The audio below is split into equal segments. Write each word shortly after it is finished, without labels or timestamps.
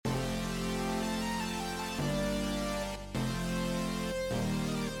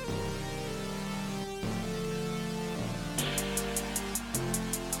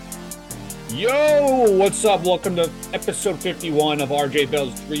Yo, what's up? Welcome to episode 51 of RJ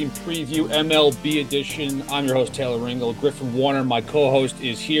Bell's Dream Preview MLB edition. I'm your host, Taylor Ringold. Griffin Warner, my co-host,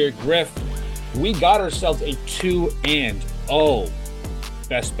 is here. Griff, we got ourselves a 2-0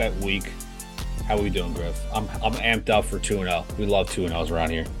 best bet week. How we doing, Griff? I'm amped up for 2-0. We love 2-0s around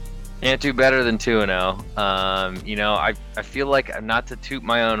here. Can't do better than 2-0. I feel like I'm not to toot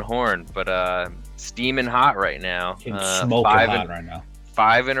my own horn, but steaming hot right now. Smoking hot right now.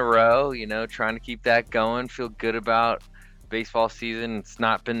 5 in a row, trying to keep that going. Feel good about baseball season. It's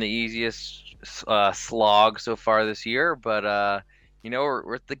not been the easiest slog so far this year, but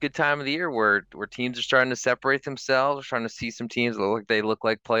we're at the good time of the year where teams are starting to separate themselves. We're trying to see some teams look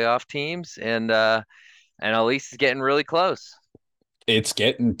like playoff teams, and at least it's getting really close. It's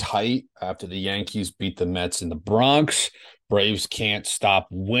getting tight after the Yankees beat the Mets in the Bronx. Braves can't stop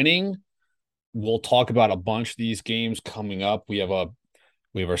winning. We'll talk about a bunch of these games coming up. We have our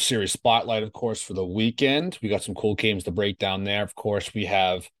series spotlight, of course, for the weekend. We got some cool games to break down there. Of course, we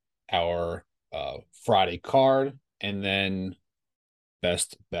have our Friday card and then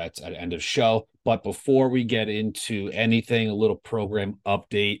best bets at the end of show. But before we get into anything, a little program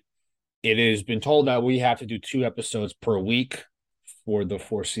update. It has been told that we have to do 2 episodes per week for the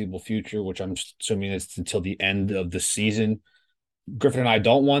foreseeable future, which I'm assuming is until the end of the season. Griffin and I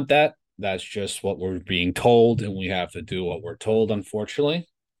don't want that. That's just what we're being told, and we have to do what we're told, unfortunately.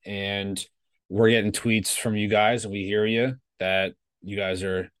 And we're getting tweets from you guys, and we hear you that you guys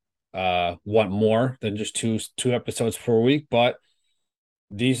are want more than just two episodes per week. But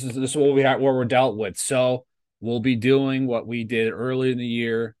this is what we're dealt with. So we'll be doing what we did early in the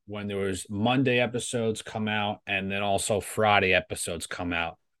year when there was Monday episodes come out and then also Friday episodes come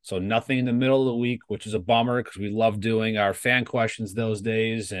out. So nothing in the middle of the week, which is a bummer because we love doing our fan questions those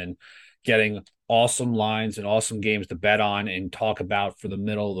days and getting awesome lines and awesome games to bet on and talk about for the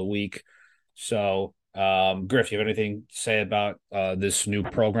middle of the week. So, Griff, you have anything to say about this new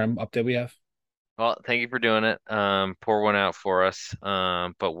program update we have? Well, thank you for doing it. Pour one out for us.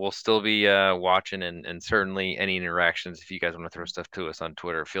 But we'll still be watching and certainly any interactions. If you guys want to throw stuff to us on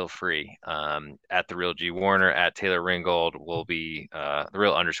Twitter, feel free. At the real G Warner, at Taylor Ringold will be the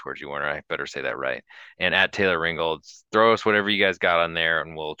real underscore G Warner. I better say that right. And at Taylor Ringold, throw us whatever you guys got on there,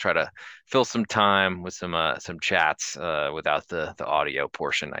 and we'll try to fill some time with some chats without the audio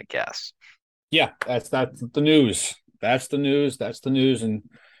portion, I guess. Yeah, that's the news. That's the news. That's the news. And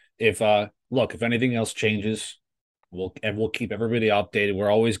if if anything else changes, we'll keep everybody updated. We're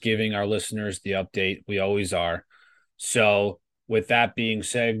always giving our listeners the update. We always are. So with that being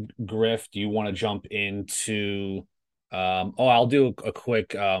said, Griff, do you want to jump into I'll do a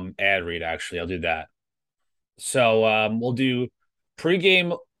quick ad read actually. I'll do that. So we'll do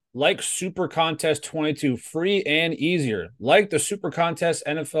pregame like Super Contest 22, free and easier. Like the Super Contest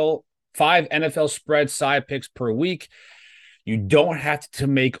NFL, 5 NFL spread side picks per week. You don't have to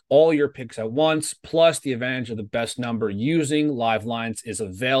make all your picks at once. Plus, the advantage of the best number using live lines is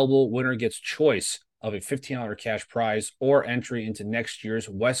available. Winner gets choice of a $15 cash prize or entry into next year's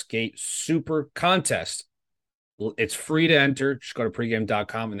Westgate Super Contest. It's free to enter. Just go to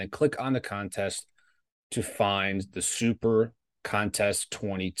pregame.com and then click on the contest to find the Super Contest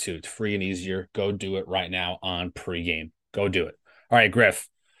 22. It's free and easier. Go do it right now on pregame. Go do it. All right, Griff,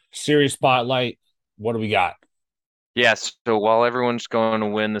 series spotlight. What do we got? Yes, so while everyone's going to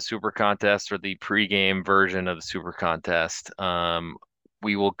win the Super Contest or the pregame version of the Super Contest,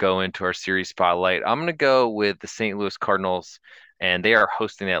 we will go into our series spotlight. I'm going to go with the St. Louis Cardinals, and they are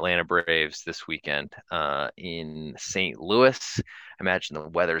hosting the Atlanta Braves this weekend in St. Louis. I imagine the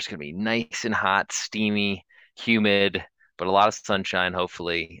weather is going to be nice and hot, steamy, humid, but a lot of sunshine,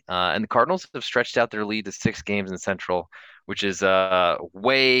 hopefully. And the Cardinals have stretched out their lead to 6 games in Central, which is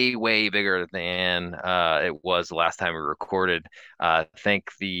way, way bigger than it was the last time we recorded. Thank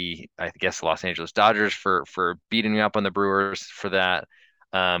I guess, Los Angeles Dodgers for beating up on the Brewers for that.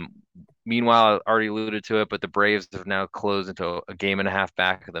 Meanwhile, I already alluded to it, but the Braves have now closed into a game and a half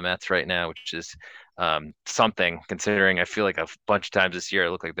back of the Mets right now, which is something considering I feel like a bunch of times this year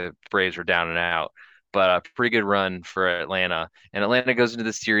it looked like the Braves were down and out. But a pretty good run for Atlanta. And Atlanta goes into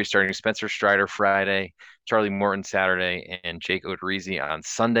the series starting Spencer Strider Friday, Charlie Morton Saturday, and Jake Odorizzi on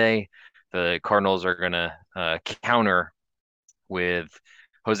Sunday. The Cardinals are going to counter with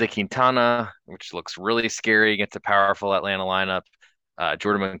Jose Quintana, which looks really scary against a powerful Atlanta lineup.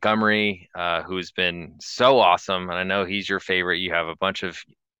 Jordan Montgomery, who's been so awesome, and I know he's your favorite. You have a bunch of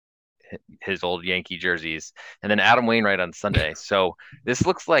his old Yankee jerseys, and then Adam Wainwright on Sunday. So this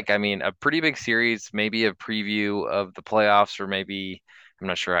looks like, I mean, a pretty big series, maybe a preview of the playoffs, or maybe I'm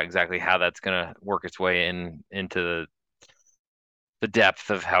not sure exactly how that's going to work its way into the depth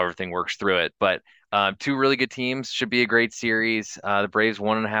of how everything works through it. But two really good teams should be a great series. The Braves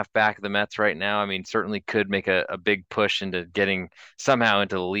 1.5 back of the Mets right now. I mean, certainly could make a big push into getting somehow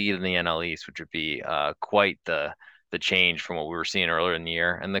into the lead in the NL East, which would be quite the change from what we were seeing earlier in the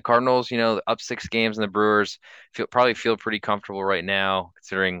year. And the Cardinals, up 6 games, and the Brewers probably feel pretty comfortable right now,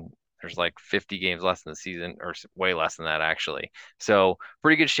 considering there's like 50 games less in the season, or way less than that actually. So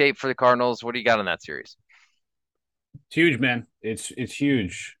pretty good shape for the Cardinals. What do you got in that series? It's huge, man. It's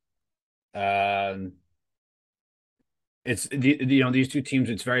huge. Um, it's these two teams.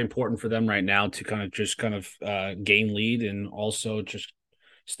 It's very important for them right now to kind of gain lead and also just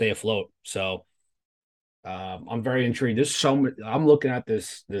stay afloat. So I'm very intrigued. There's so many. I'm looking at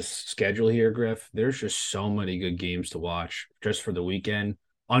this schedule here, Griff. There's just so many good games to watch just for the weekend.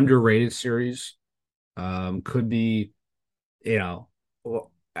 Underrated series. Could be, you know,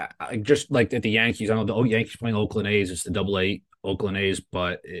 well, just like at the Yankees. I know the Yankees playing Oakland A's. It's the Double-A Oakland A's,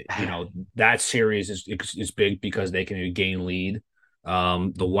 but that series is big because they can gain lead.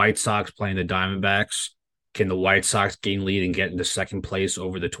 The White Sox playing the Diamondbacks. Can the White Sox gain lead and get into second place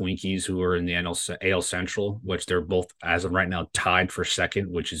over the Twinkies, who are in the AL Central, which they're both as of right now tied for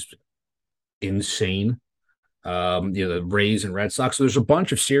second, which is insane. The Rays and Red Sox. So there's a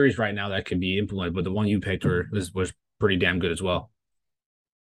bunch of series right now that can be implemented, but the one you picked was pretty damn good as well.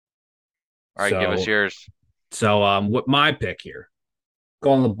 All right, give us So yours. what my pick here?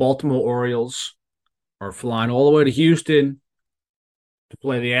 Going the Baltimore Orioles are flying all the way to Houston to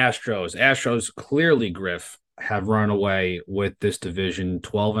play the Astros. Astros clearly, Griff, have run away with this division,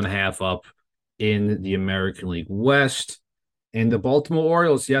 12 and a half up in the American League West. And the Baltimore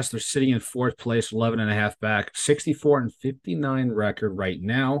Orioles, yes, they're sitting in fourth place, 11 and a half back, 64-59 record right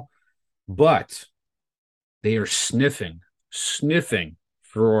now, but they are sniffing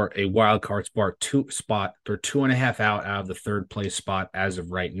for a wild card spot. They're 2.5 out of the third place spot as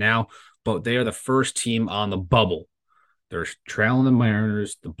of right now, but they are the first team on the bubble. They're trailing the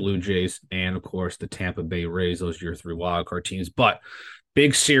Mariners, the Blue Jays, and of course the Tampa Bay Rays. Those are your three wild card teams. But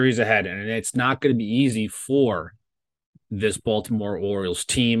big series ahead, and it's not going to be easy for this Baltimore Orioles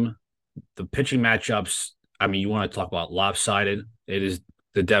team. The pitching matchups, I mean, you want to talk about lopsided. It is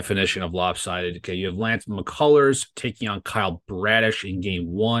the definition of lopsided. Okay, you have Lance McCullers taking on Kyle Bradish in game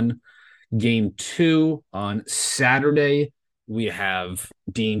one. Game two on Saturday, we have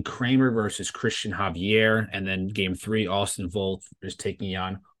Dean Kramer versus Christian Javier. And then game three, Austin Voth is taking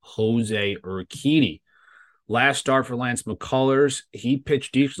on Jose Urquidy. Last start for Lance McCullers. He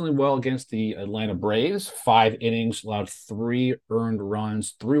pitched decently well against the Atlanta Braves. 5 innings, allowed 3 earned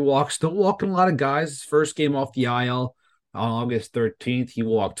runs, 3 walks. Still walking a lot of guys. His first game off the IL on August 13th, he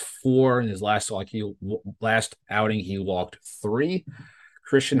walked 4. In his last outing, he walked 3.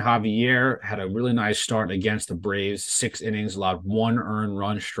 Christian Javier had a really nice start against the Braves. 6 innings, allowed 1 earned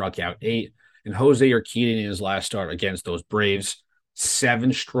run, struck out 8. And Jose Urquidy in his last start against those Braves,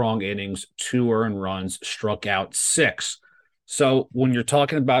 7 strong innings, 2 earned runs, struck out 6. So when you're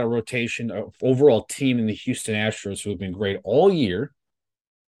talking about a rotation, of overall team in the Houston Astros who have been great all year,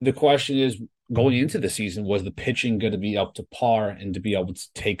 the question is going into the season, was the pitching going to be up to par and to be able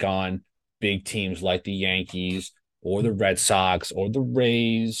to take on big teams like the Yankees or the Red Sox or the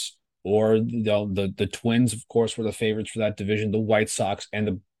Rays or the Twins, of course, were the favorites for that division, the White Sox,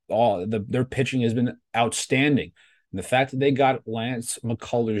 and their pitching has been outstanding. And the fact that they got Lance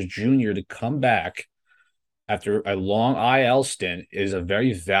McCullers Jr. to come back after a long IL stint is a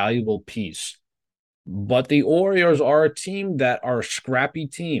very valuable piece. But the Orioles are a team that are a scrappy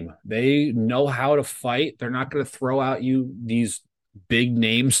team. They know how to fight. They're not going to throw out you these big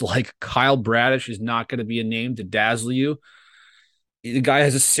names like Kyle Bradish is not going to be a name to dazzle you. The guy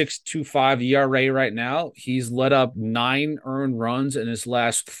has a 6.25 ERA right now. He's let up 9 earned runs in his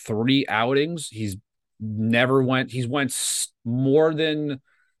last 3 outings. He's went more than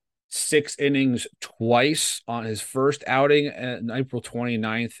 6 innings twice on his first outing on April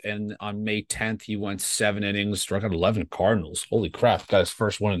 29th, and on May 10th, he went 7 innings, struck out 11 Cardinals. Holy crap, got his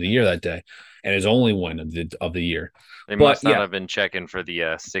first one of the year that day, and his only win of the year. They But must not yeah, have been checking for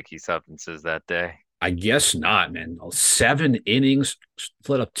the sticky substances that day. I guess not, man. 7 innings,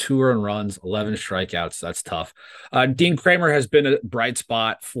 split up 2 earned runs, 11 strikeouts. That's tough. Dean Kramer has been a bright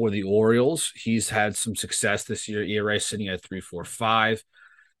spot for the Orioles. He's had some success this year. ERA sitting at 3.45.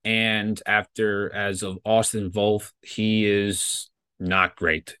 And as of Austin Voth, he is not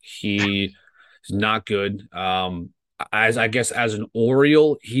great. He is not good. As an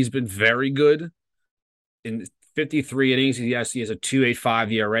Oriole, he's been very good in 53 innings. Yes, he has a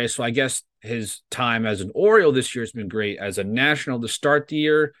 2.85 ERA. So I guess his time as an Oriole this year has been great. As a National to start the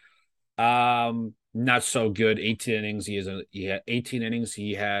year, not so good. 18 innings. He had 18 innings.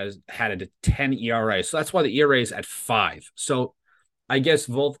 He has had a 10 ERA. So that's why the ERA is at 5. So I guess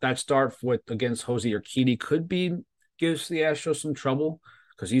both that start with against Jose Urquidy could be gives the Astros some trouble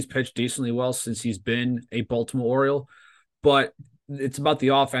because he's pitched decently well since he's been a Baltimore Oriole. But it's about the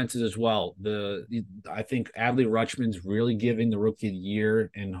offenses as well. I think Adley Rutschman's really giving the rookie of the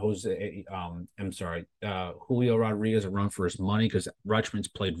year and Julio Rodriguez a run for his money because Rutschman's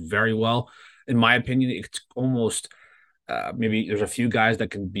played very well. In my opinion, it's almost maybe there's a few guys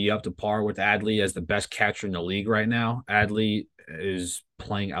that can be up to par with Adley as the best catcher in the league right now. Adley is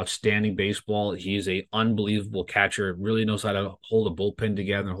playing outstanding baseball. He's a unbelievable catcher. Really knows how to hold a bullpen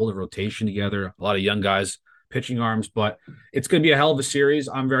together, hold a rotation together. A lot of young guys pitching arms, but it's going to be a hell of a series.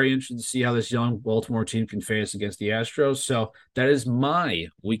 I'm very interested to see how this young Baltimore team can face against the Astros. So that is my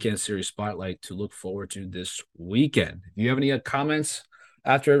weekend series spotlight to look forward to this weekend. Do you have any comments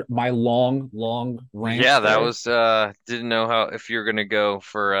after my long rant Yeah, that there? was didn't know how if you're gonna go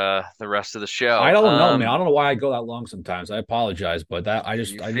for the rest of the I show. don't know, man. I don't know why I go that long sometimes. I apologize, but that You're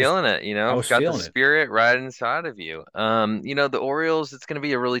feeling it, I was got the feeling it. spirit right inside of you. The Orioles, it's gonna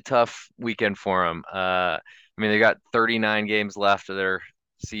be a really tough weekend for them. I mean, they got 39 games left of their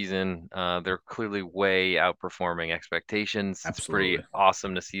season. They're clearly way outperforming expectations. It's pretty Absolutely.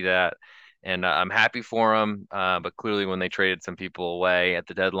 awesome to see that. And I'm happy for them. But clearly, when they traded some people away at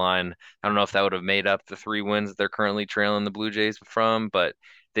the deadline, I don't know if that would have made up the 3 wins that they're currently trailing the Blue Jays from. But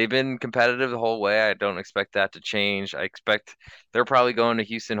they've been competitive the whole way. I don't expect that to change. I expect they're probably going to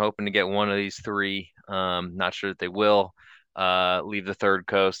Houston hoping to get one of these three. Not sure that they will leave the third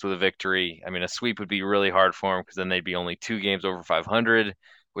coast with a victory. I mean, a sweep would be really hard for them because then they'd be only 2 games over 500,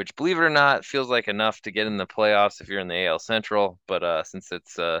 which, believe it or not, feels like enough to get in the playoffs if you're in the AL Central. But since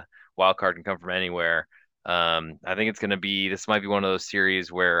it's wild card can come from anywhere, I think it's going to be this might be one of those series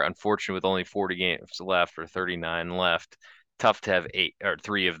where, unfortunately, with only 40 games left or 39 left, tough to have 8 or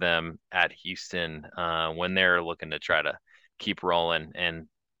 3 of them at Houston when they're looking to try to keep rolling and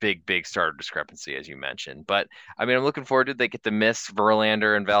big starter discrepancy as you mentioned. But I mean, I'm looking forward to it. They get to miss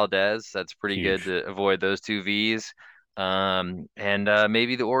Verlander and Valdez. That's pretty good Huge. to avoid those two V's. And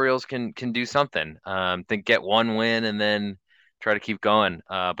maybe the Orioles can do something. Think get one win and then try to keep going.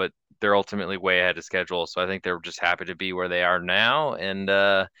 But they're ultimately way ahead of schedule, so I think they're just happy to be where they are now and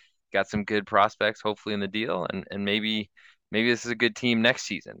got some good prospects hopefully in the deal and maybe this is a good team next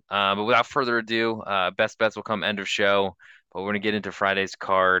season. But without further ado, best bets will come end of show. But we're going to get into Friday's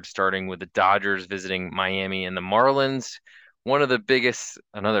card, starting with the Dodgers visiting Miami and the Marlins. One of the biggest,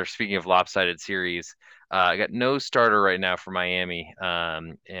 another speaking of lopsided series, I got no starter right now for Miami.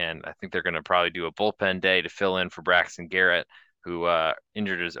 And I think they're going to probably do a bullpen day to fill in for Braxton Garrett, who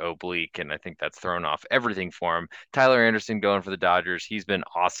injured his oblique. And I think that's thrown off everything for him. Tyler Anderson going for the Dodgers. He's been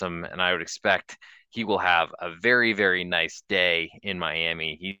awesome. And I would expect he will have a very nice day in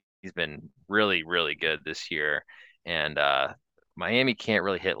Miami. He's been really good this year. And Miami can't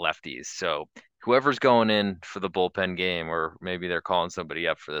really hit lefties. So whoever's going in for the bullpen game, or maybe they're calling somebody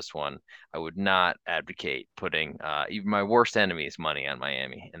up for this one, I would not advocate putting even my worst enemy's money on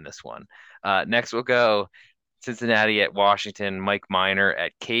Miami in this one. Next, we'll go Cincinnati at Washington, Mike Minor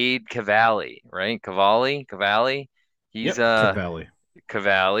at Cade Cavalli, right? Cavalli. He's Yep. Cavalli.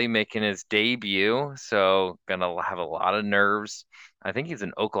 Cavalli making his debut, so gonna have a lot of nerves. I think he's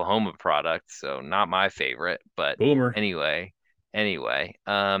an Oklahoma product, so not my favorite, but Boomer. anyway, anyway,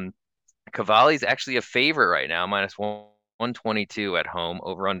 Cavalli's actually a favorite right now, minus 122 at home.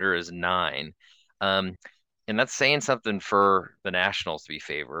 Over under is 9. Um, and that's saying something for the Nationals to be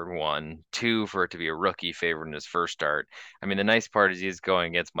favored. 1, 2 for it to be a rookie favorite in his first start. I mean, the nice part is he's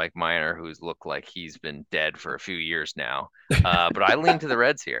going against Mike Minor, who's looked like he's been dead for a few years now. But I lean to the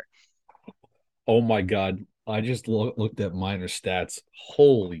Reds here. Oh my God. I just looked at minor stats.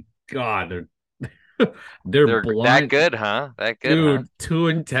 Holy God. They're They're that blind. good, huh? That good, huh?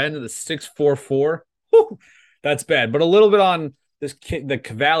 Dude, 2-10 to the 644. That's bad. But a little bit on this kid, the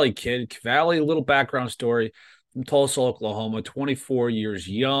Cavalli kid. Cavalli, a little background story from Tulsa, Oklahoma, 24 years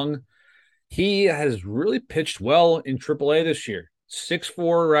young. He has really pitched well in AAA this year.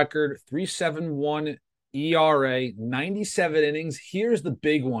 6.4 record, 3.71 ERA, 97 innings. Here's the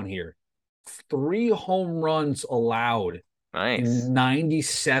big one here. 3 home runs allowed Nice. in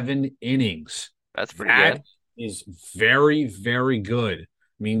 97 innings. That's pretty That good. is very good.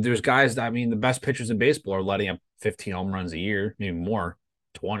 I mean, there's guys that, I mean, the best pitchers in baseball are letting up 15 home runs a year, maybe more,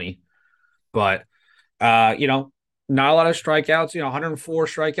 20. But, not a lot of strikeouts, 104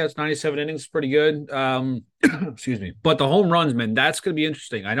 strikeouts, 97 innings, pretty good. Excuse me. But the home runs, man, that's going to be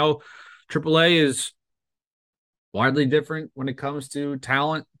interesting. I know AAA is widely different when it comes to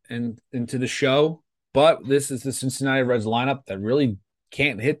talent into the show. But this is the Cincinnati Reds lineup that really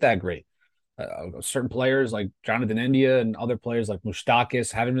can't hit that great. Certain players like Jonathan India and other players like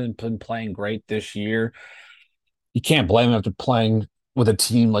Mustakis haven't been playing great this year. You can't blame them after playing with a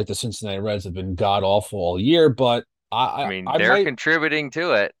team like the Cincinnati Reds have been god awful all year. But I I, mean, I, I they're might contributing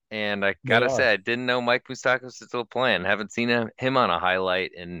to it, and I they gotta are. say, I didn't know Mike Moustakas was still playing. Haven't seen him on a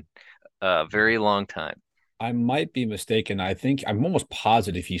highlight in a very long time. I might be mistaken. I think I'm almost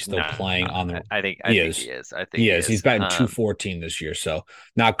positive he's still No, playing on the. I He think he is. is. I think He he is. He's is. batting 214 this year, so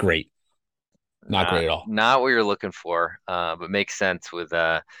not great. Not great Not at all. not what you're looking for, but makes sense with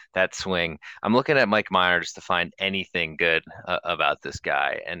that swing. I'm looking at Mike Minor just to find anything good about this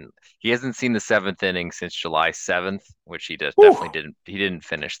guy, and he hasn't seen the seventh inning since July 7th, which he just Whew. definitely didn't. He didn't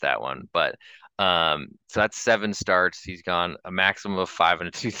finish that one, but so that's seven starts. He's gone a maximum of five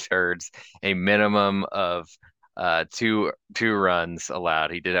and two thirds, a minimum of two runs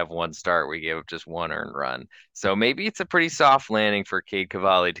allowed. He did have one start where he gave up just one earned run. So maybe it's a pretty soft landing for Cade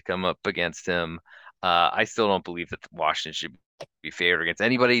Cavalli to come up against him. I still don't believe that Washington should be favored against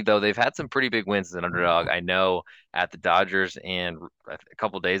anybody, though they've had some pretty big wins as an underdog. I know at the Dodgers and a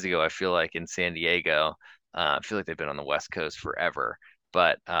couple days ago, I feel like in San Diego, I feel like they've been on the West Coast forever.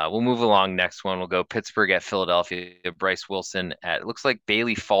 But we'll move along. Next one, we'll go Pittsburgh at Philadelphia. Bryce Wilson at it looks like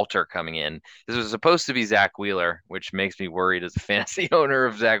Bailey Falter coming in. This was supposed to be Zach Wheeler, which makes me worried as a fantasy owner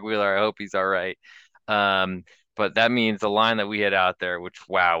of Zach Wheeler. I hope he's all right. But that means the line that we had out there, which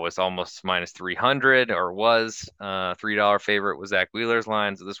wow was almost minus 300 or was $3 favorite was Zach Wheeler's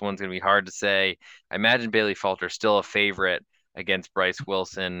line. So this one's gonna be hard to say. I imagine Bailey Falter still a favorite against Bryce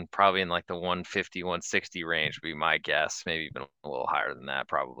Wilson, probably in like the 150, 160 range would be my guess. Maybe even a little higher than that,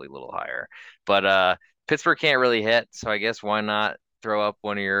 probably a little higher. But Pittsburgh can't really hit, so I guess why not throw up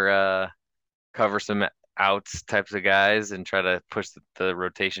one of your cover some outs types of guys and try to push the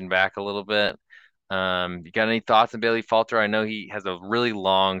rotation back a little bit. You got any thoughts on Bailey Falter? I know he has a really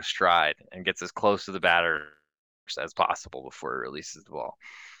long stride and gets as close to the batter as possible before he releases the ball.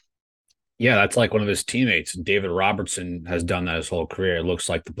 Yeah, that's like one of his teammates. David Robertson has done that his whole career. It looks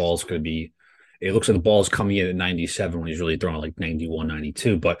like the ball's going to be, it looks like the ball's coming in at 97 when he's really throwing like 91,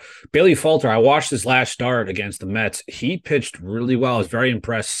 92. But Bailey Falter, I watched his last start against the Mets. He pitched really well. I was very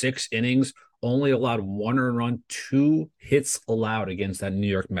impressed. 6 innings, only allowed one earned run, 2 hits allowed against that New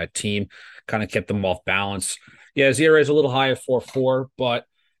York Met team. Kind of kept them off balance. Yeah, his ERA is a little high at 4.4, but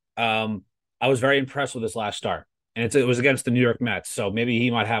I was very impressed with his last start and it was against the New York Mets. So maybe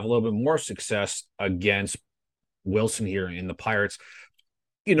he might have a little bit more success against Wilson here in the Pirates.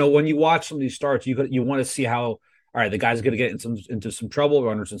 You know, when you watch some of these starts, you want to see how all right the guy's going to get into some trouble.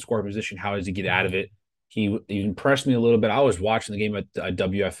 Runners in score position. How does he get out of it? He impressed me a little bit. I was watching the game at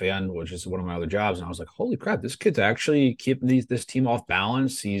WFAN, which is one of my other jobs, and I was like, "Holy crap! This kid's actually keeping this team off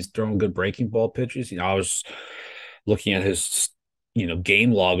balance. He's throwing good breaking ball pitches." You know, I was looking at his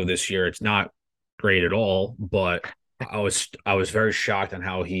game log of this year. It's not great at all, but I was very shocked on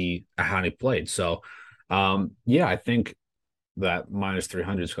how he played. So yeah, I think that minus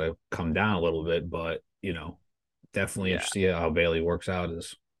 300 is going to come down a little bit, but definitely Yeah, interested to see how Bailey works out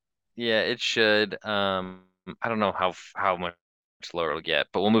is. yeah, it should. I don't know how much lower it'll get,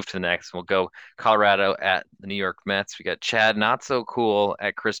 but we'll move to the next. We'll go Colorado at the New York Mets. We got Chad, not so cool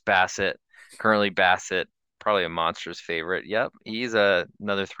at Chris Bassett. Currently Bassett, probably a monster's favorite. Yep, he's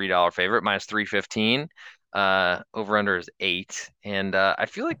another $3 favorite, minus 315. Over under is 8. And I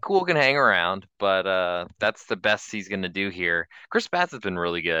feel like Cool can hang around, but that's the best he's gonna do here. Chris Bassett's been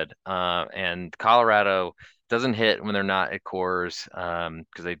really good. And Colorado doesn't hit when they're not at cores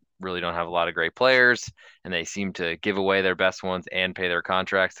because they really don't have a lot of great players and they seem to give away their best ones and pay their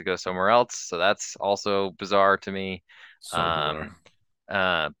contracts to go somewhere else. So that's also bizarre to me. So Um,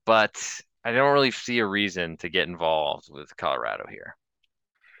 bizarre. but I don't really see a reason to get involved with Colorado here.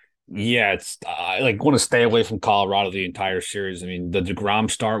 Yeah, it's I like want to stay away from Colorado the entire series. I mean, the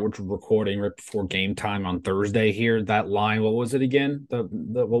DeGrom start, which we're recording right before game time on Thursday here, that line, what was it again? The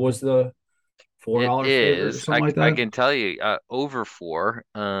what was the It $4 favorite or is. something like I that? can tell you over 4.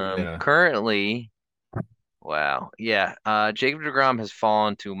 Yeah. Currently, wow. Yeah. Jacob deGrom has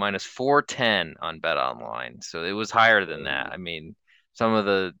fallen to minus 410 on Bet Online. So it was higher than that. I mean, some of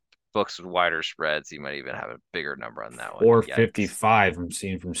the books with wider spreads, you might even have a bigger number on that one. Yikes. 455 I'm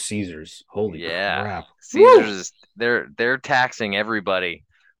seeing from Caesars. Holy Yeah. crap. Caesars Woo! is they're taxing everybody,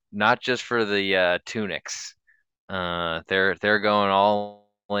 not just for the tunics. They're going all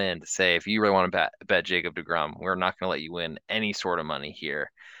in to say if you really want to bet Jacob deGrom, we're not going to let you win any sort of money here.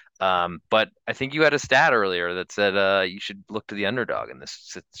 But I think you had a stat earlier that said you should look to the underdog in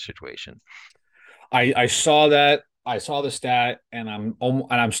this situation. I saw that. I saw the stat, and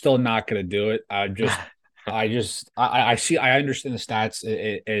I'm still not going to do it. I see. I understand the stats.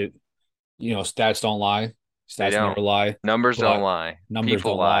 Stats don't lie. They Stats never don't. lie, Numbers don't but lie. numbers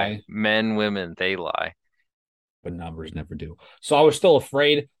People don't lie. lie, Men, women, they lie. but numbers never do. So I was still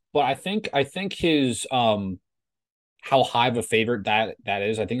afraid, but I think his how high of a favorite that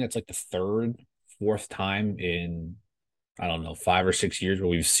is. I think that's like the third, fourth time in I don't know 5 or 6 years where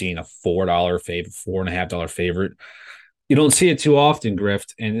we've seen a $4 favorite, $4.50 favorite. You don't see it too often,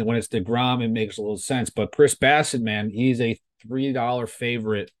 Grift. And when it's DeGrom, it makes a little sense. But Chris Bassett, man, he's a $3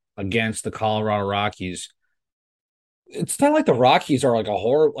 favorite against the Colorado Rockies. It's not like the Rockies are like a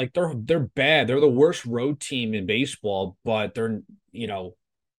horror, like they're bad. They're the worst road team in baseball, but they're you know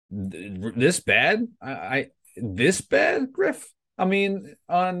this bad. This bad, Griff. I mean,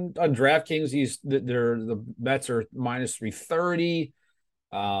 on DraftKings, the bets are -330.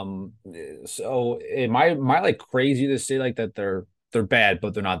 Um, so am I like crazy to say like that they're bad,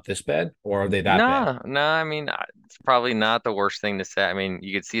 but they're not this bad, or are they that bad? No, no, I mean, it's probably not the worst thing to say. I mean,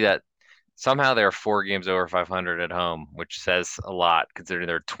 you could see that somehow they're 4 games over 500 at home, which says a lot considering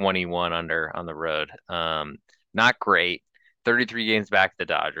they're 21 under on the road. Not great. 33 games back the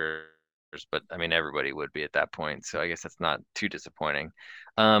Dodgers, but I mean, everybody would be at that point. So I guess that's not too disappointing.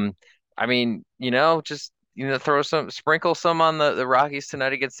 Um, I mean, just, sprinkle some on the Rockies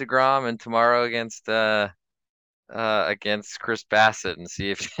tonight against DeGrom and tomorrow against Chris Bassett and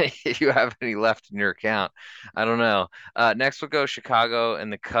see if if you have any left in your account. I don't know. Next we'll go Chicago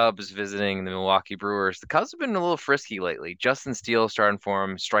and the Cubs visiting the Milwaukee Brewers. The Cubs have been a little frisky lately. Justin Steele starting for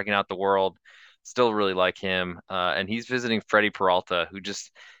him, striking out the world. Still really like him. And he's visiting Freddie Peralta, who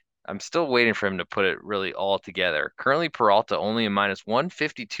just I'm still waiting for him to put it really all together. Currently, Peralta only a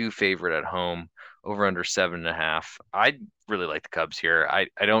 -152 favorite at home, over under 7.5. I really like the Cubs here. I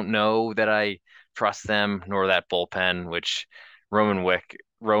don't know that I trust them nor that bullpen, which Rowan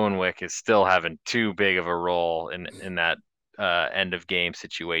Wick is still having too big of a role in that end of game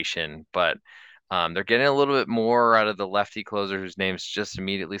situation. But they're getting a little bit more out of the lefty closer whose name's just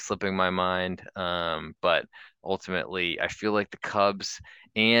immediately slipping my mind. But ultimately, I feel like the Cubs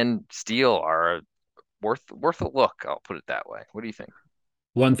and Steele are worth a look. I'll put it that way. What do you think?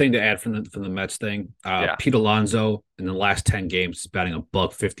 One thing to add from the Mets thing, Yeah, Pete Alonso in the last 10 games is batting a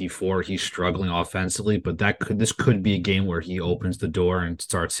buck 54. He's struggling offensively, but this could be a game where he opens the door and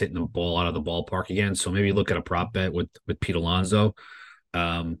starts hitting the ball out of the ballpark again. So maybe look at a prop bet with Pete Alonso.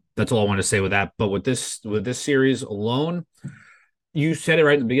 That's all I want to say with that. But with this series alone, you said it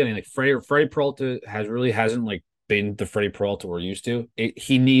right in the beginning. Like Freddie Peralta hasn't like been the Freddie Peralta we're used to.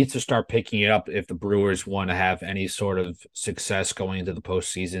 He needs to start picking it up if the Brewers want to have any sort of success going into the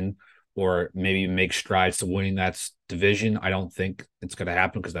postseason, or maybe make strides to winning that division. I don't think it's going to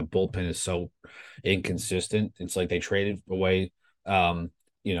happen because that bullpen is so inconsistent. It's like they traded away,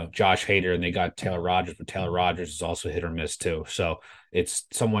 Josh Hader, and they got Taylor Rogers, but Taylor Rogers is also hit or miss too. So it's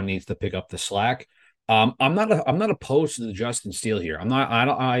someone needs to pick up the slack. I'm not opposed to the Justin Steele here. I'm not. I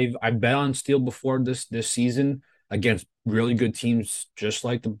don't. I've bet on Steele before this season against really good teams, just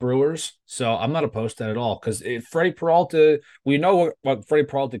like the Brewers. So I'm not opposed to that at all. Because Freddie Peralta, we know what Freddie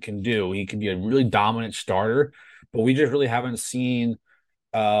Peralta can do. He can be a really dominant starter, but we just really haven't seen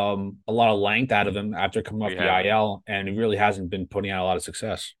a lot of length out of him after coming we off the haven't. IL, and he really hasn't been putting out a lot of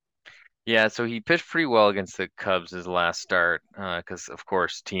success. Yeah, so he pitched pretty well against the Cubs his last start, because of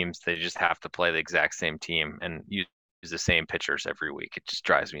course teams they just have to play the exact same team and use the same pitchers every week. It just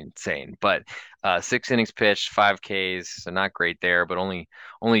drives me insane. But 6 innings pitched, 5 Ks, so not great there, but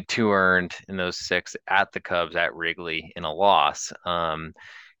only two earned in those six at the Cubs at Wrigley in a loss.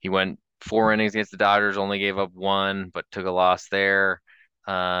 He went 4 innings against the Dodgers, only gave up one, but took a loss there.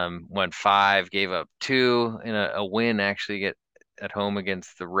 Went five, gave up two in a win actually at home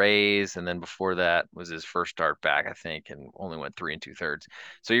against the Rays, and then before that was his first start back, I think, and only went 3 2/3.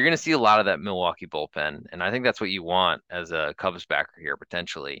 So you're going to see a lot of that Milwaukee bullpen, and I think that's what you want as a Cubs backer here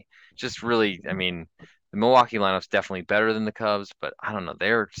potentially. Just really, I mean, the Milwaukee lineup's definitely better than the Cubs, but I don't know,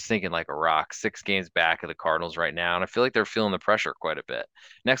 they're sinking like a rock. 6 games back of the Cardinals right now, and I feel like they're feeling the pressure quite a bit.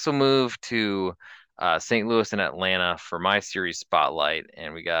 Next, we'll move to St. Louis and Atlanta for my series spotlight,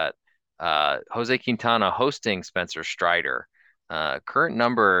 and we got Jose Quintana hosting Spencer Strider. Current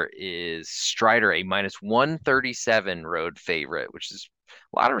number is Strider a -137 road favorite, which is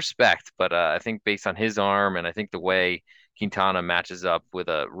a lot of respect. But I think based on his arm and I think the way Quintana matches up with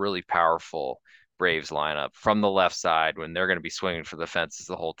a really powerful Braves lineup from the left side when they're going to be swinging for the fences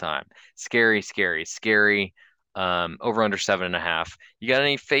the whole time. Scary, scary, scary. Over under 7.5. You got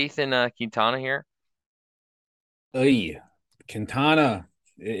any faith in Quintana here? Hey, Quintana.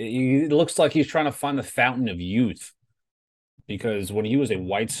 It looks like he's trying to find the fountain of youth because when he was a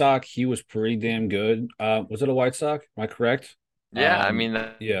White Sox, he was pretty damn good. Was it a White Sox? Am I correct? Yeah, I mean,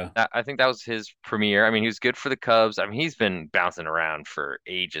 Yeah, I think that was his premiere. I mean, he was good for the Cubs. I mean, he's been bouncing around for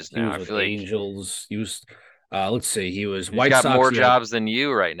ages he now. was I with feel like Angels. He was, let's see, he was he's White got Sox. more Yeah, jobs than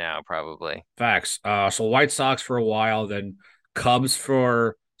you right now, probably. facts. So White Sox for a while, then Cubs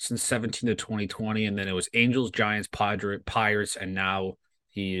for since 17 to 2020, and then it was Angels, Giants, Pirates, and now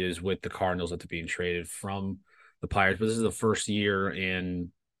he is with the Cardinals after being traded from the Pirates. But this is the first year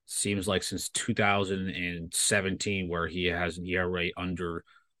in seems like since 2017 where he has an ERA under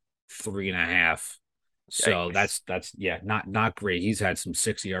 3.5. So Yikes. that's yeah, not great. He's had some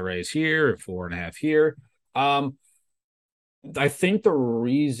 6 ERAs here, 4.5 here. Um, I think the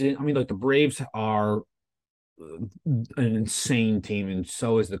reason, I mean, like the Braves are an insane team, and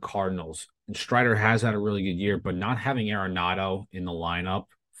so is the Cardinals. And Strider has had a really good year, but not having Arenado in the lineup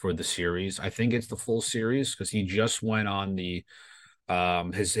for the series, I think it's the full series because he just went on the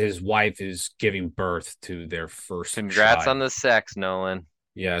his wife is giving birth to their first Congrats on child. the sex, Nolan.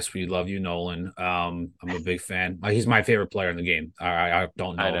 Yes, we love you, Nolan. I'm a big fan. He's my favorite player in the game. I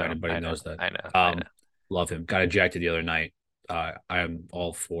don't I know if know, anybody I know, knows that. I know, I Um, know. love him. Got ejected the other night. I am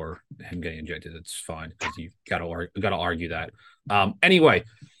all for him getting ejected. It's fine because you got to argue that. Anyway,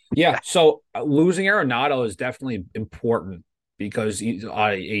 yeah. So losing Arenado is definitely important because he's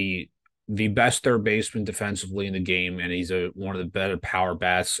the best third baseman defensively in the game, and he's one of the better power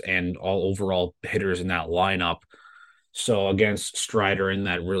bats and all overall hitters in that lineup. So against Strider in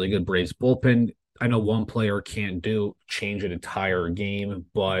that really good Braves bullpen, I know one player can't do change an entire game,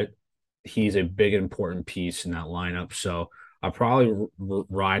 but he's a big important piece in that lineup. So I'll probably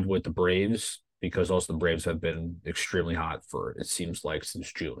ride with the Braves because also the Braves have been extremely hot for it seems like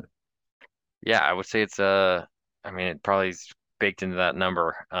since June. Yeah, I would say it's I mean, it probably is baked into that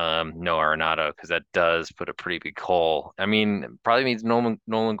number, no Arenado, because that does put a pretty big hole. I mean, it probably means Nolan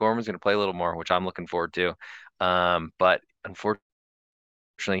Gorman's going to play a little more, which I'm looking forward to. But unfortunately,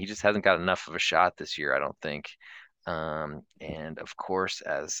 he just hasn't got enough of a shot this year, I don't think. And of course,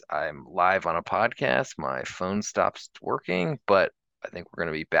 as I'm live on a podcast, my phone stops working, but I think we're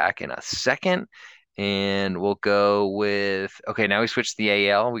going to be back in a second. And we'll go with, okay, now we switch to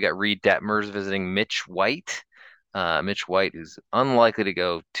the AL. We got Reed Detmers visiting Mitch White. Mitch White is unlikely to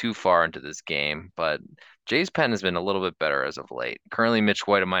go too far into this game, but Jay's pen has been a little bit better as of late. Currently, Mitch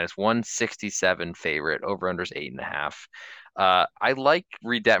White a minus 167 favorite, over unders 8.5. I like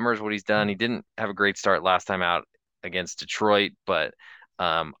Reed Detmers, what he's done. He didn't have a great start last time out against Detroit, but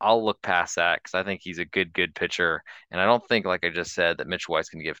I'll look past that because I think he's a good pitcher. And I don't think, like I just said, that Mitch White's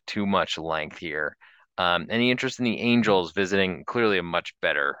going to give too much length here. Any interest in the Angels visiting clearly a much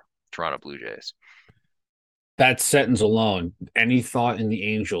better Toronto Blue Jays? That sentence alone, any thought in the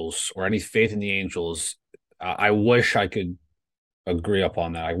Angels or any faith in the Angels, I wish I could agree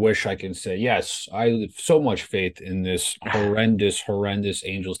upon that. I wish I can say, yes, I have so much faith in this horrendous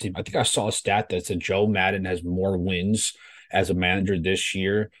Angels team. I think I saw a stat that said Joe Madden has more wins as a manager this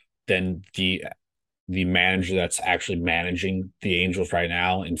year than the manager that's actually managing the Angels right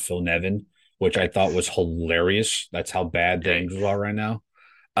now in Phil Nevin, which I thought was Yikes. hilarious. That's how bad the Angels Yikes. are right now.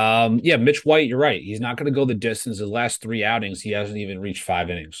 Yeah, Mitch White, you're right. He's not going to go the distance. His last 3 outings, he hasn't even reached 5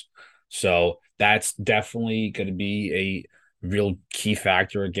 innings. So that's definitely going to be a real key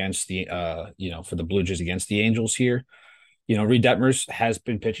factor against the for the Blue Jays against the Angels here. Reed Detmers has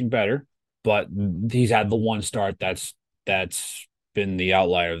been pitching better, but he's had the one start that's been the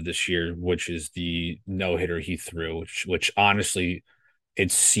outlier of this year, which is the no hitter he threw, which honestly,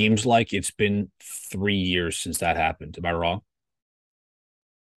 it seems like it's been 3 years since that happened. Am I wrong?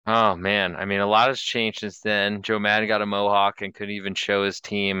 Oh man, I mean, a lot has changed since then. Joe Madden got a mohawk and couldn't even show his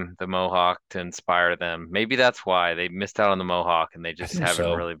team the mohawk to inspire them. Maybe that's why they missed out on the mohawk and they I just think haven't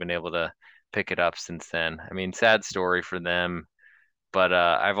so. really been able to pick it up since then. I mean, sad story for them. But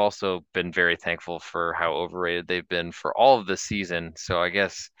I've also been very thankful for how overrated they've been for all of this season. So I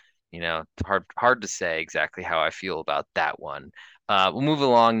guess, it's hard to say exactly how I feel about that one. We'll move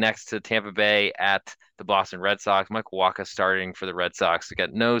along next to Tampa Bay at the Boston Red Sox. Michael Wacha starting for the Red Sox. We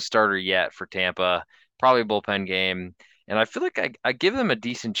got no starter yet for Tampa. Probably a bullpen game. And I feel like I give them a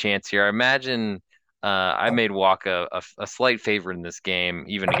decent chance here. I imagine I made Wacha a slight favorite in this game,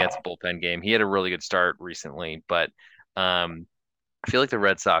 even against a bullpen game. He had a really good start recently, but I feel like the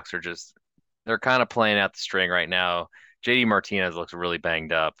Red Sox are just they're kind of playing out the string right now. JD Martinez looks really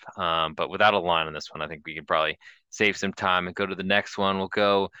banged up, but without a line on this one, I think we could probably save some time and go to the next one. We'll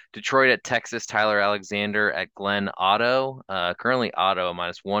go Detroit at Texas. Tyler Alexander at Glen Otto. Currently Otto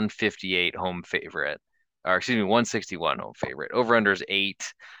minus 158 home favorite. or excuse me, 161 home favorite. Over under is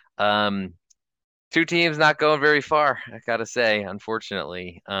 8. Um, Two teams not going very far, I gotta say,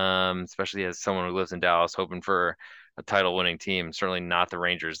 unfortunately. Especially as someone who lives in Dallas, hoping for a title-winning team. Certainly not the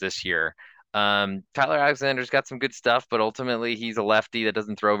Rangers this year. Tyler Alexander's got some good stuff, but ultimately he's a lefty that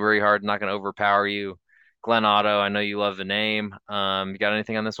doesn't throw very hard, not going to overpower you. Glenn Otto, I know you love the name. You got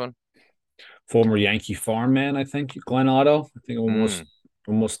anything on this one? Former Yankee farm man, I think, Glenn Otto. I think I Hmm,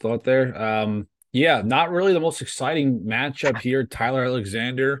 almost thought there. Yeah, not really the most exciting matchup here. Tyler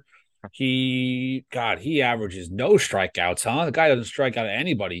Alexander, he averages no strikeouts, huh? The guy doesn't strike out at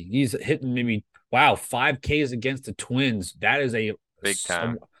anybody. He's hitting maybe, wow, 5 Ks against the Twins. That is big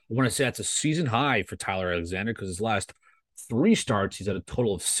time. I want to say that's a season high for Tyler Alexander because his last 3 starts, he's at a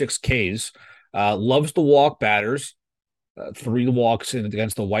total of 6 Ks. Loves to walk batters. 3 walks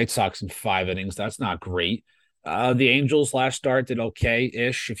against the White Sox in 5 innings. That's not great. The Angels last start did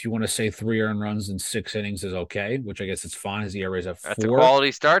okay-ish. If you want to say 3 earned runs in 6 innings is okay, which I guess it's fine. His ERA is at That's a 4.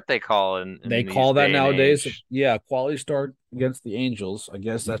 quality start they call They in these call that day and nowadays. age. Yeah, quality start against the Angels. I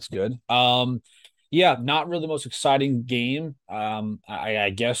guess that's good. Yeah, not really the most exciting game.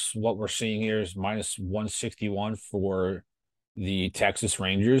 I guess what we're seeing here is minus 161 for the Texas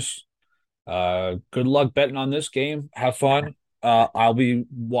Rangers. Good luck betting on this game. Have fun. I'll be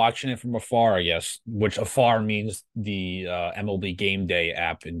watching it from afar, I guess, which afar means the MLB Game Day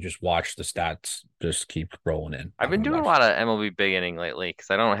app and just watch the stats. Just keep rolling in. I've Not been gonna doing a watch. lot of MLB big inning lately because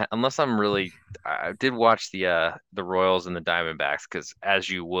I don't ha unless I'm really I did watch the Royals and the Diamondbacks because as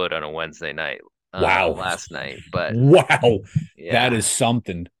you would on a Wednesday night Wow. last night, but Wow. That yeah, is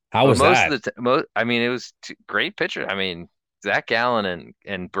something. How but was most of that? the most I mean it was great pitcher. I mean Zach Gallen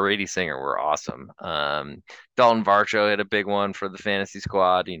and Brady Singer were awesome. Dalton Varsho had a big one for the fantasy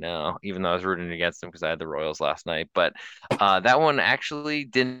squad, even though I was rooting against them because I had the Royals last night, but that one actually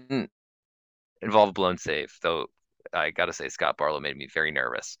didn't involve a blown save, though I gotta say Scott Barlow made me very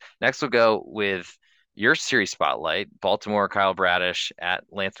nervous. Next we'll go with your series spotlight, Baltimore Kyle Bradish at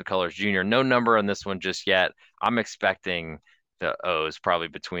Lance McCullers Jr. No number on this one just yet. I'm expecting the O's probably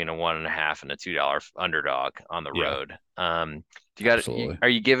between a 1.5 and a $2 underdog on the Yeah, road. You, absolutely. are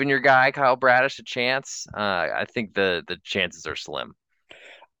you giving your guy Kyle Bradish a chance? I think the chances are slim.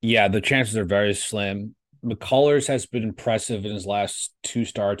 Yeah, the chances are very slim. McCullers has been impressive in his last 2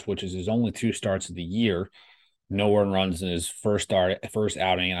 starts, which is his only 2 starts of the year. No earned runs in his first outing,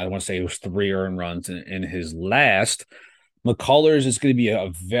 and I want to say it was 3 earned runs in his last. McCullers is going to be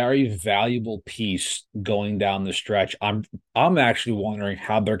a very valuable piece going down the stretch. I'm actually wondering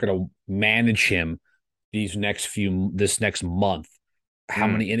how they're going to manage him this next month. How Mm,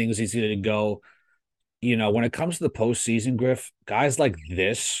 many innings he's going to go? When it comes to the postseason, Griff, guys like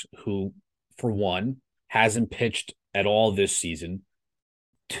this, who, for one, hasn't pitched at all this season.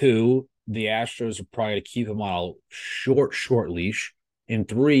 Two, the Astros are probably going to keep him on a short leash. And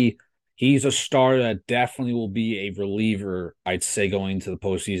three, he's a star that definitely will be a reliever, I'd say, going into the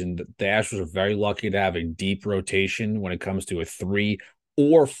postseason. The Astros are very lucky to have a deep rotation when it comes to a 3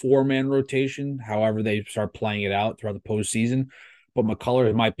 or 4 man rotation, however they start playing it out throughout the postseason. But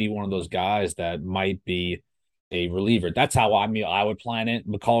McCullers might be one of those guys that might be a reliever. That's how I would plan it.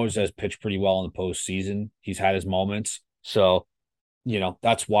 McCullers has pitched pretty well in the postseason. He's had his moments. So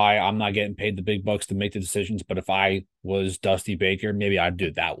that's why I'm not getting paid the big bucks to make the decisions. But if I was Dusty Baker, maybe I'd do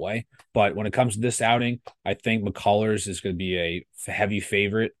it that way. But when it comes to this outing, I think McCullers is going to be a heavy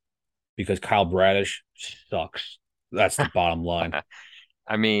favorite because Kyle Bradish sucks. That's the bottom line.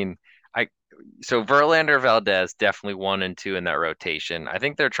 I mean, I so Verlander Valdez definitely 1 and 2 in that rotation. I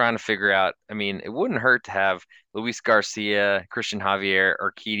think they're trying to figure out. I mean, it wouldn't hurt to have Luis Garcia, Christian Javier,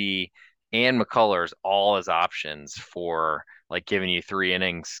 Urquidy, and McCullers all as options for like giving you 3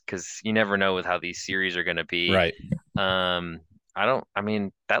 innings because you never know with how these series are going to be. Right. Um, I don't. I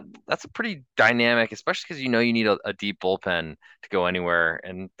mean that's a pretty dynamic, especially because you need a deep bullpen to go anywhere,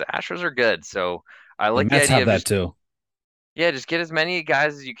 and the Astros are good. So I The like the Mets idea have of that just too. yeah, just get as many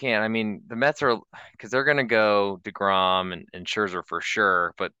guys as you can. I mean, the Mets are because they're going to go DeGrom and Scherzer for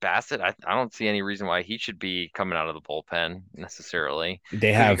sure, but Bassett, I don't see any reason why he should be coming out of the bullpen necessarily.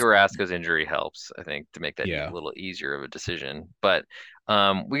 They Maybe have, Carrasco's injury helps, I think, to make that yeah. little easier of a decision. But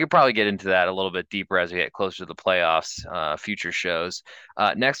we could probably get into that a little bit deeper as we get closer to the playoffs, future shows.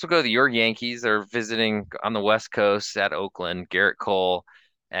 Next, we'll go to your Yankees. They're visiting on the West Coast at Oakland. Garrett Cole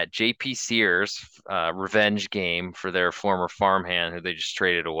at JP Sears revenge game for their former farmhand who they just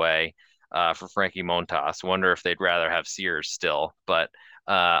traded away for Frankie Montas. Wonder if they'd rather have Sears still, but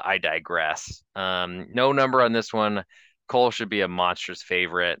I digress. No number on this one. Cole should be a monstrous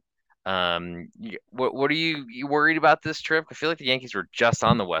favorite. What are you worried about this trip? I feel like the Yankees were just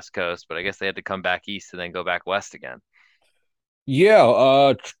on the West Coast, but I guess they had to come back east and then go back west again.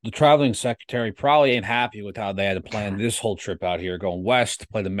 Yeah, the traveling secretary probably ain't happy with how they had to plan this whole trip out here, going west to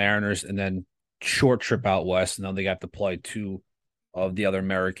play the Mariners, and then short trip out west, and then they got to play two of the other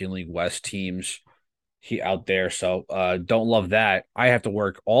American League West teams out there. So, don't love that. I have to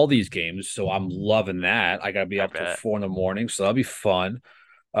work all these games, so I'm loving that. I gotta be I up till bet. 4 in the morning, so that'll be fun.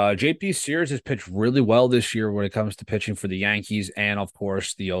 JP Sears has pitched really well this year when it comes to pitching for the Yankees and, of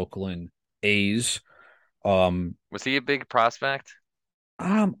course, the Oakland A's. Um, Was he a big prospect?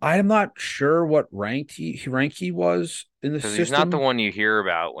 I'm not sure what rank he was in the Because he's not the system. one you hear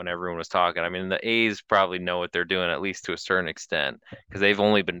about when everyone was talking. I mean, the A's probably know what they're doing, at least to a certain extent, because they've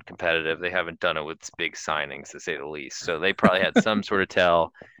only been competitive. They haven't done it with big signings, to say the least. So they probably had some sort of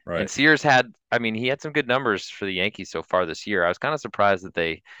tell. And Right. Sears had, I mean, he had some good numbers for the Yankees so far this year. I was kind of surprised that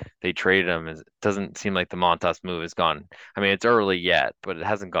they traded him. It doesn't seem like the Montas move has gone. I mean, it's early yet, but it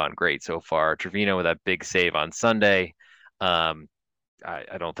hasn't gone great so far. Trevino with that big save on Sunday. Um,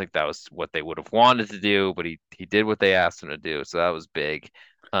 I don't think that was what they would have wanted to do, but he did what they asked him to do, so that was big.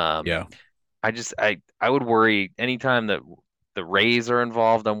 Um, Yeah. I would worry anytime that the Rays are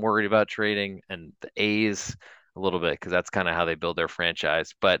involved. I'm worried about trading, and the A's a little bit because that's kind of how they build their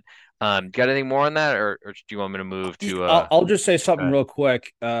franchise. But got anything more on that, or do you want me to move to I'll just say something okay. real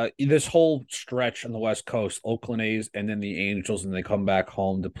quick. This whole stretch on the West Coast, Oakland A's and then the Angels, and they come back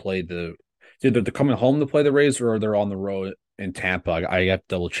home to play either they're coming home to play the Rays or they're on the road in Tampa. I have to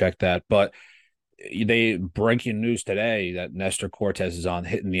double check that. But they breaking news today that Nestor Cortez is on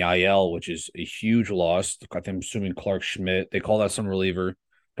hitting the IL, which is a huge loss. I'm assuming Clark Schmidt, they call that some reliever,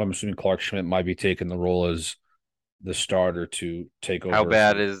 but I'm assuming Clark Schmidt might be taking the role as the starter to take How over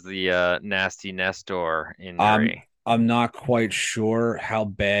bad for. is the nasty Nestor I'm injury? I'm not quite sure how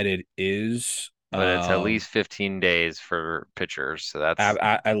bad it is. But it's at least 15 days for pitchers, so that's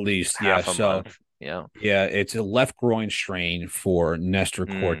At least, yeah. half a So month. Yeah. yeah, it's a left groin strain for Nestor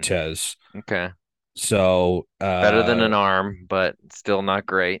Mm, Cortez. okay. So Better than an arm, but still not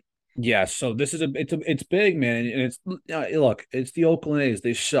great. yeah, so this is it's big, man, and look, it's the Oakland A's.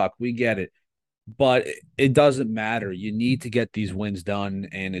 They suck. We get it, but it doesn't matter. You need to get these wins done,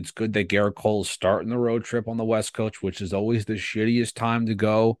 and it's good that Garrett Cole's starting the road trip on the West Coast, which is always the shittiest time to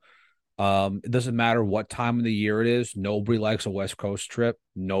go. It doesn't matter what time of the year it is. Nobody likes a West Coast trip.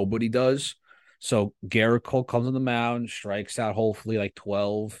 Nobody does. So Garrett Cole comes on the mound, strikes out hopefully like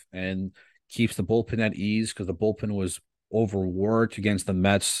 12, and keeps the bullpen at ease because the bullpen was overworked against the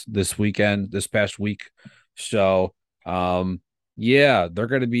Mets this past week. So, yeah, they're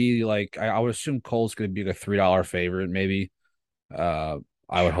going to be like, I would assume Cole's going to be like a $3 favorite, maybe. Uh,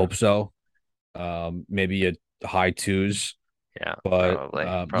 I would hope so. Maybe a high twos. Yeah, But probably.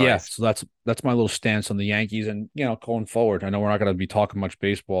 Probably. yeah, so that's my little stance on the Yankees, and going forward, I know we're not going to be talking much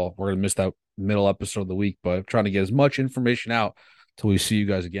baseball. We're going to miss that middle episode of the week, but I'm trying to get as much information out till we see you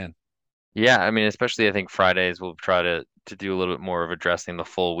guys again. Yeah, I mean, especially I think Fridays we'll try to do a little bit more of addressing the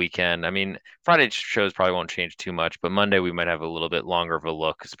full weekend. I mean, Friday shows probably won't change too much, but Monday we might have a little bit longer of a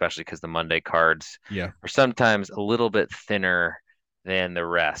look, especially because the Monday cards Yeah, are sometimes a little bit thinner than the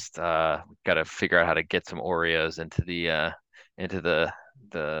rest. Got to figure out how to get some Oreos into the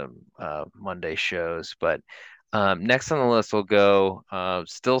Monday shows. But next on the list we'll go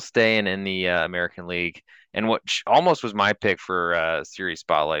still staying in the American League. And what almost was my pick for series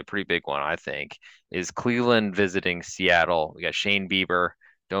spotlight, pretty big one, I think, is Cleveland visiting Seattle. We got Shane Bieber,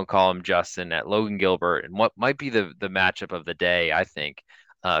 don't call him Justin, at Logan Gilbert, and what might be the matchup of the day, I think.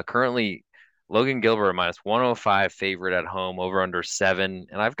 Currently, Logan Gilbert minus 105 favorite at home, over under 7,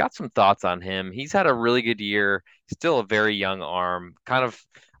 and I've got some thoughts on him. He's had a really good year. Still a very young arm. Kind of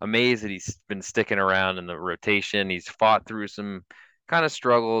amazed that he's been sticking around in the rotation. He's fought through some kind of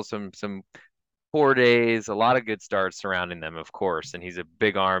struggles, some 4 days, a lot of good starts surrounding them, of course. And he's a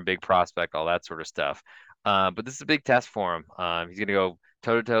big arm, big prospect, all that sort of stuff. But this is a big test for him. He's going to go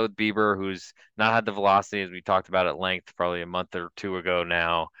toe to toe with Bieber, who's not had the velocity as we talked about at length probably a month or two ago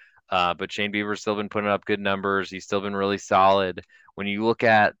now. But Shane Bieber's still been putting up good numbers. He's still been really solid. When you look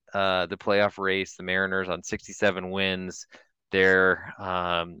at the playoff race, the Mariners on 67 wins, they're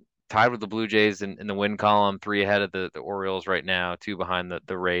tied with the Blue Jays in the win column, 3 ahead of the Orioles right now, 2 behind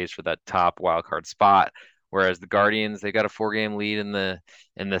the Rays for that top wild card spot. Whereas the Guardians, they got a 4 game lead in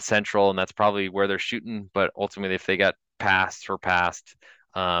the Central, and that's probably where they're shooting. But ultimately, if they got passed,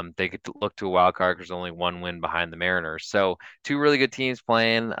 they could look to a wild card because there's only 1 win behind the Mariners. So 2 really good teams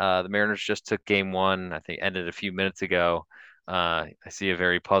playing. The Mariners just took game 1, I think ended a few minutes ago. I see a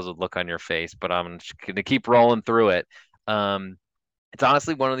very puzzled look on your face, but I'm just gonna keep rolling through it. Um, It's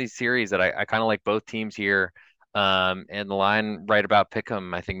honestly one of these series that I kind of like both teams here. And the line right about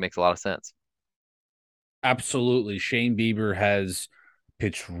Pick'em, I think makes a lot of sense. Absolutely. Shane Bieber has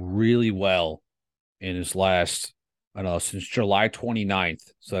pitched really well in his last, I don't know, since July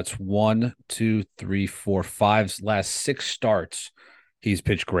 29th. So that's one, two, three, four, five, last six starts. He's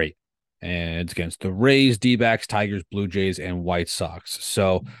pitched great. And it's against the Rays, D-backs, Tigers, Blue Jays, and White Sox.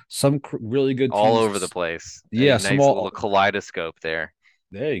 So some really good All teams. over the place. A Yeah, some nice all. little kaleidoscope there.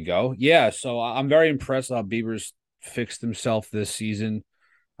 There you go. Yeah, so I'm very impressed how Bieber's fixed himself this season.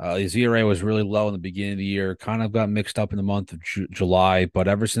 His ERA was really low in the beginning of the year, kind of got mixed up in the month of July, but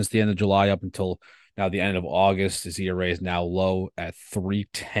ever since the end of July up until now, the end of August, his ERA is now low at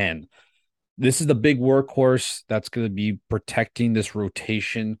 3.10. This is the big workhorse that's going to be protecting this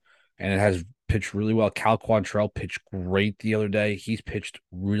rotation, and it has pitched really well. Cal Quantrill pitched great the other day. He's pitched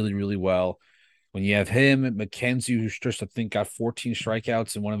really, really well. When you have him, McKenzie, who's just I think got 14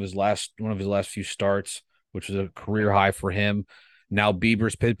 strikeouts in one of his last few starts, which is a career high for him. Now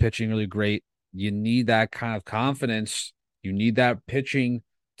Bieber's pitching really great. You need that kind of confidence. You need that pitching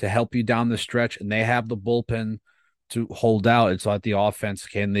to help you down the stretch, and they have the bullpen to hold out. It's like the offense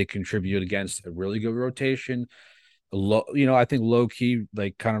can they contribute against a really good rotation. I think low key,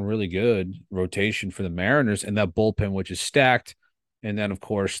 like kind of really good rotation for the Mariners and that bullpen, which is stacked. And then, of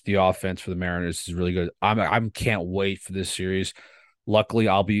course, the offense for the Mariners is really good. I can't wait for this series. Luckily,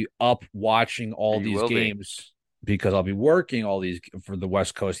 I'll be up watching all You these will be. games because I'll be working all these for the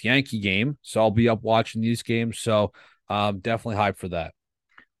West Coast Yankee game. So I'll be up watching these games. So definitely hyped for that.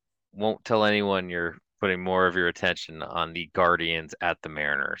 Won't tell anyone you're putting more of your attention on the Guardians at the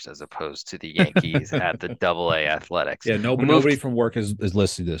Mariners as opposed to the Yankees at the Double A Athletics. Yeah, We'll move nobody to from work is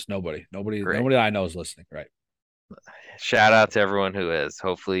listening to this. great. Nobody I know is listening. Right. Shout out to everyone who is.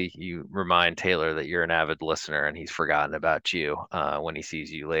 Hopefully, you remind Taylor that you're an avid listener and he's forgotten about you when he sees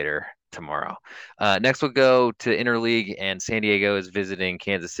you later tomorrow. Next, we'll go to Interleague, and San Diego is visiting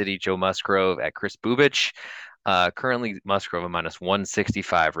Kansas City. Joe Musgrove at Chris Bubich. Currently, Musgrove a minus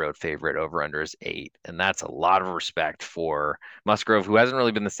 165 road favorite over under is 8. And that's a lot of respect for Musgrove, who hasn't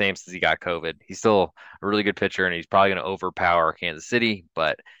really been the same since he got COVID. He's still a really good pitcher, and he's probably going to overpower Kansas City.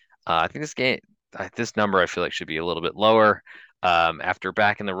 But I think this number I feel like should be a little bit lower. After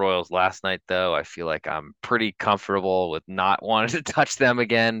backing the Royals last night, though, I feel like I'm pretty comfortable with not wanting to touch them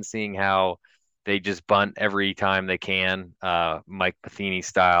again, seeing how they just bunt every time they can. Mike Matheny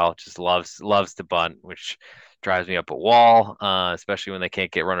style, just loves to bunt, which drives me up a wall, especially when they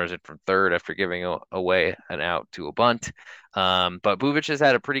can't get runners in from third after giving away an out to a bunt. But Bubic has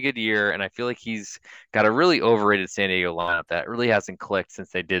had a pretty good year, and I feel like he's got a really overrated San Diego lineup that really hasn't clicked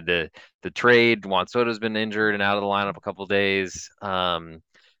since they did the trade. Juan Soto's been injured and out of the lineup a couple of days.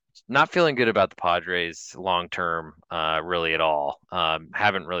 Not feeling good about the Padres long term, really at all.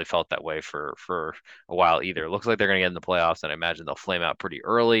 Haven't really felt that way for a while either. Looks like they're going to get in the playoffs, and I imagine they'll flame out pretty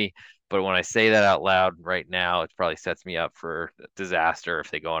early. But when I say that out loud right now, it probably sets me up for disaster if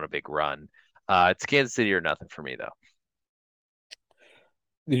they go on a big run. It's Kansas City or nothing for me, though.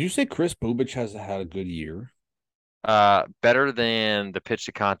 Did you say Chris Bubich has had a good year? Better than the pitch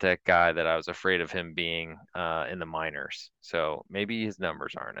to contact guy that I was afraid of him being in the minors. So maybe his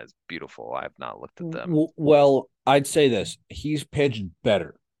numbers aren't as beautiful. I have not looked at them. Well, I'd say this. He's pitched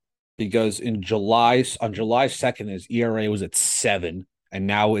better because on July 2nd, his ERA was at 7, and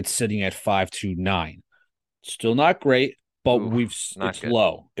now it's sitting at 5.29. Still not great, but Ooh, not it's good.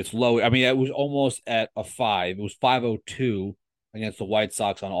 low. It's low. I mean, it was almost at a 5. It was 5.02 against the White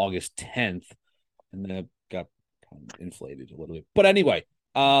Sox on August 10th, and then it got kind of inflated a little bit. But anyway,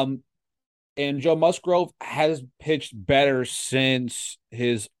 and Joe Musgrove has pitched better since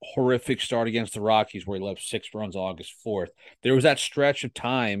his horrific start against the Rockies, where he left 6 runs August 4th. There was that stretch of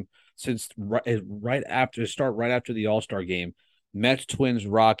time since right after the All Star game, Mets, Twins,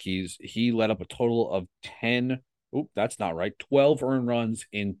 Rockies. He let up a total of 10. Oop, that's not right. 12 earned runs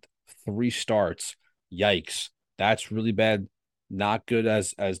in 3 starts. Yikes. That's really bad. Not good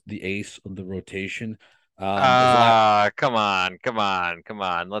as the ace of the rotation. His last Come on, come on, come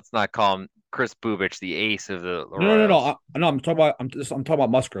on. Let's not call him Chris Bubich the ace of the no. Royals. No, I'm talking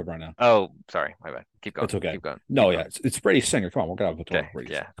about Musgrove right now. Oh, sorry, my bad. Keep going, It's okay. keep going, No, keep yeah, going. it's Brady Singer. Come on, we're gonna talk Okay, about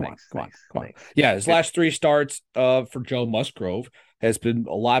Brady yeah, Singer. Come on, thanks, come on, thanks, come on. thanks. Yeah, his Good. last 3 starts for Joe Musgrove has been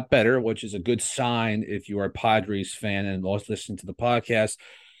a lot better, which is a good sign if you are a Padres fan and also listening to the podcast.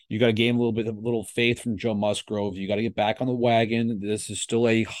 You got to gain a little faith from Joe Musgrove. You got to get back on the wagon. This is still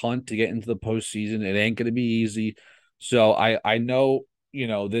a hunt to get into the postseason. It ain't going to be easy. So I know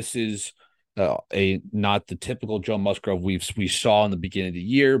this is a not the typical Joe Musgrove we saw in the beginning of the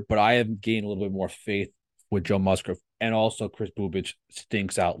year, but I have gained a little bit more faith with Joe Musgrove and also Chris Bubich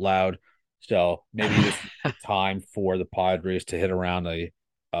stinks out loud. So maybe this is the time for the Padres to hit around a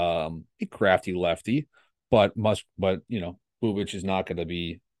crafty lefty, but Bubich is not going to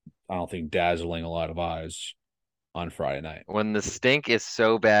be, I don't think, dazzling a lot of eyes on Friday night. When the stink is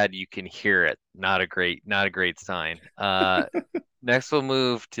so bad you can hear it. Not a great sign. Next we'll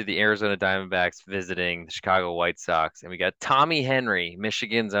move to the Arizona Diamondbacks visiting the Chicago White Sox, and we got Tommy Henry,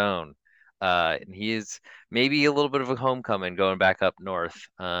 Michigan's own. And he is maybe a little bit of a homecoming going back up north,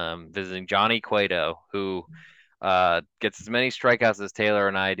 visiting Johnny Cueto, who gets as many strikeouts as Taylor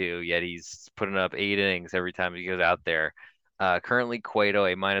and I do, yet he's putting up 8 innings every time he goes out there. Currently Cueto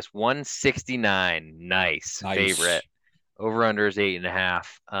a minus 169. Nice Nice. favorite. Over under is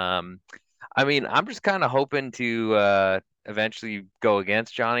 8.5. I mean, I'm just kind of hoping to eventually go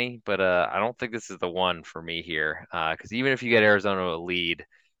against Johnny, but I don't think this is the one for me here. Because even if you get Arizona a lead,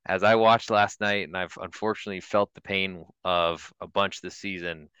 as I watched last night, and I've unfortunately felt the pain of a bunch this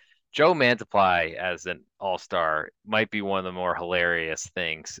season, Joe Mantiply as an all-star might be one of the more hilarious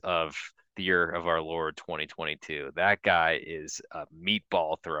things of the year of our Lord 2022. That guy is a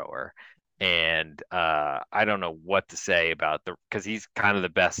meatball thrower. And I don't know what to say about because he's kind of the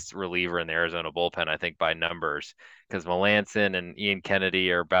best reliever in the Arizona bullpen, I think, by numbers. Because Melanson and Ian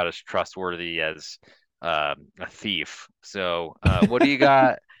Kennedy are about as trustworthy as a thief. So, what do you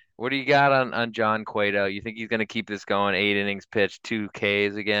got? What do you got on John Cueto? You think he's going to keep this going? 8 innings pitched, 2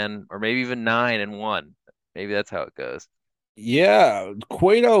 Ks again, or maybe even 9-1. Maybe that's how it goes. Yeah,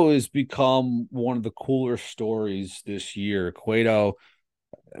 Cueto has become one of the cooler stories this year. Cueto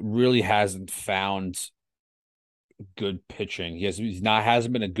really hasn't found good pitching. He's not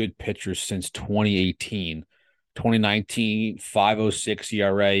hasn't been a good pitcher since 2018. 2019, 5.06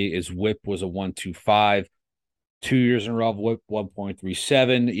 ERA. His whip was a 1.25. 2 years in a row, whip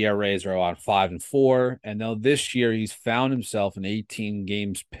 1.37. ERAs are around 5 and 4. And now this year he's found himself in 18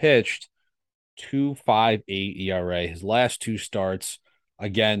 games pitched, 2.58 ERA. His last two starts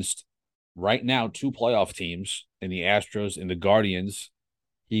against right now two playoff teams in the Astros and the Guardians.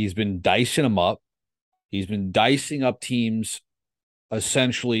 He's been dicing them up. He's been dicing up teams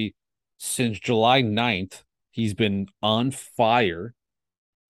essentially since July 9th. He's been on fire.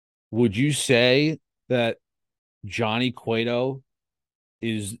 Would you say that Johnny Cueto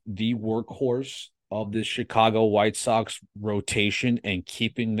is the workhorse of this Chicago White Sox rotation and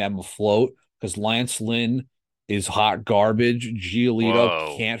keeping them afloat? Because Lance Lynn is hot garbage. Giolito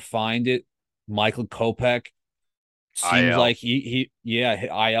Whoa, can't find it. Michael Kopech seems IL. like he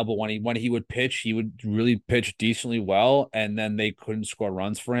yeah, IL, but when he would pitch, he would really pitch decently well, and then they couldn't score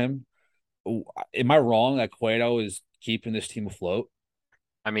runs for him. Am I wrong that Cueto is keeping this team afloat?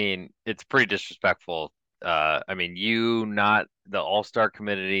 I mean, it's pretty disrespectful. I mean, you not the All-Star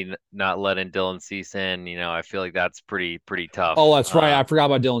committee not letting Dylan Cease in. I feel like that's pretty Oh, tough. that's right. I forgot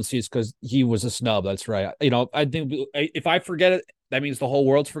about Dylan Cease because he was a snub. That's right. I think if I forget it, that means the whole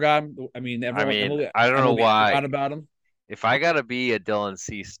world's forgotten. I mean, I everyone, mean, MLB, I don't know MLB why. forgot about him. If I gotta be a Dylan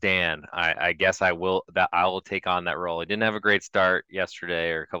Cease stan, I guess I will take on that role. He didn't have a great start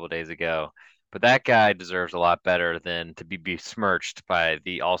yesterday or a couple of days ago, but that guy deserves a lot better than to be besmirched by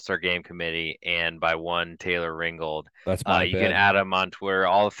the All-Star Game Committee and by one Taylor Ringold. That's my You can bad. add him on Twitter,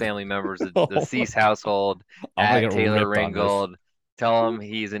 all the family members of the Oh my Cease God. household I'm gonna at get Taylor ripped on this. Ringold. Tell him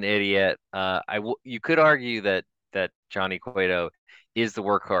he's an idiot. You could argue that Johnny Cueto is the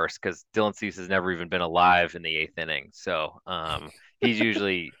workhorse because Dylan Cease has never even been alive in the eighth inning. So he's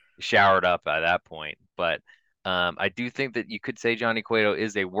usually showered up by that point. But I do think that you could say Johnny Cueto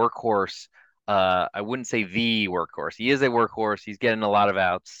is a workhorse. I wouldn't say the workhorse. He is a workhorse. He's getting a lot of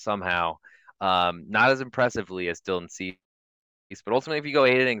outs somehow. Not as impressively as Dylan Cease. But ultimately, if you go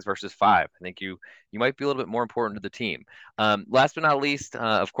 8 innings versus five, I think you might be a little bit more important to the team. Last but not least,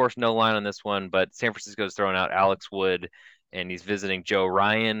 of course, no line on this one, but San Francisco is throwing out Alex Wood, and he's visiting Joe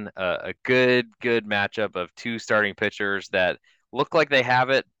Ryan. A good matchup of two starting pitchers that look like they have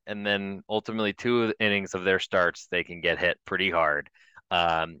it, and then ultimately 2 innings of their starts they can get hit pretty hard.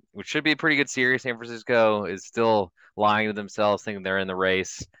 Which should be a pretty good series. San Francisco is still lying to themselves, thinking they're in the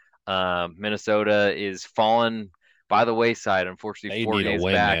race. Minnesota is fallen by the wayside. Unfortunately, They four need a games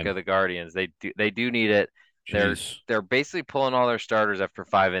win, back of man. the Guardians. They do need it. They're Jeez. they're basically pulling all their starters after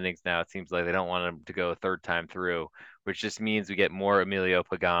 5 innings now. It seems like they don't want them to go a third time through, which just means we get more Emilio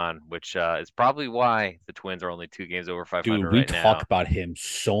Pagan, which is probably why the Twins are only 2 games over Dude, 500 we right talk now. about him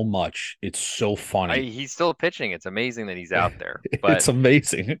so much. It's so funny. He's still pitching. It's amazing that he's out there, but It's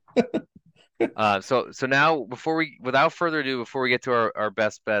amazing. So now without further ado, before we get to our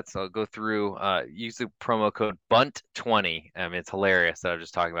best bets, I'll go through, use the promo code BUNT20. I mean, it's hilarious that I was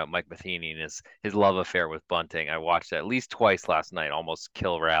just talking about Mike Matheny and his love affair with bunting. I watched it at least twice last night, almost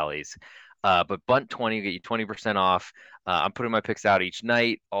kill rallies. But BUNT20 will get you 20% off. I'm putting my picks out each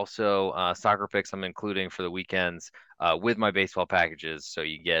night. Also, soccer picks I'm including for the weekends with my baseball packages. So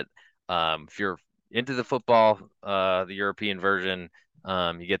you get, if you're into the football, the European version,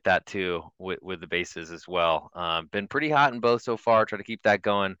 you get that too with the bases as well. Been pretty hot in both so far. Try to keep that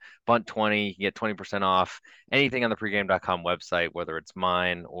going. Bunt 20, you get 20% off anything on the pregame.com website, whether it's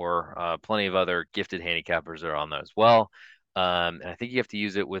mine or plenty of other gifted handicappers are on there as well. And I think you have to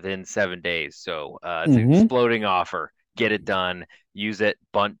use it within 7 days. So it's an Mm-hmm. exploding offer. Get it done. Use it.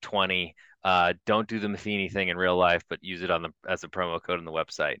 Bunt 20. Don't do the Matheny thing in real life, but use it as a promo code on the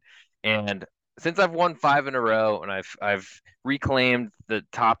website. And since I've won 5 in a row and I've reclaimed the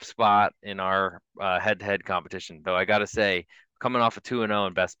top spot in our head-to-head competition, though I got to say, coming off a 2-0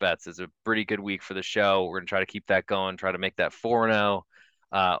 in best bets is a pretty good week for the show. We're gonna try to keep that going, try to make that 4-0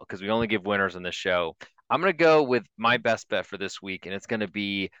 because we only give winners on this show. I'm going to go with my best bet for this week, and it's going to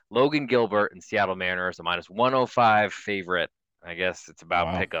be Logan Gilbert and Seattle Mariners, a minus 105 favorite. I guess it's about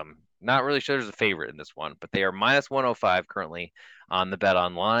Wow. pick 'em. Not really sure there's a favorite in this one, but they are minus 105 currently on the Bet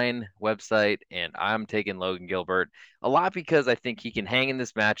Online website, and I'm taking Logan Gilbert a lot because I think he can hang in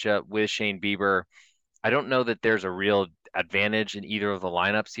this matchup with Shane Bieber. I don't know that there's a real advantage in either of the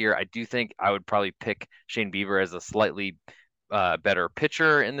lineups here. I do think I would probably pick Shane Bieber as a slightly better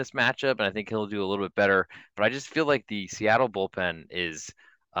pitcher in this matchup, and I think he'll do a little bit better. But I just feel like the Seattle bullpen is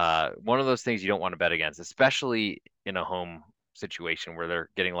one of those things you don't want to bet against, especially in a home situation where they're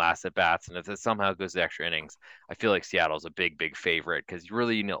getting last at bats. And if it somehow goes to extra innings, I feel like Seattle's a big favorite because you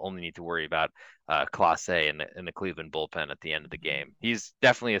really only need to worry about Clase and the Cleveland bullpen at the end of the game. He's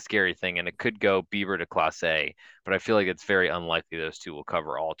definitely a scary thing, and it could go Bieber to Clase, but I feel like it's very unlikely those two will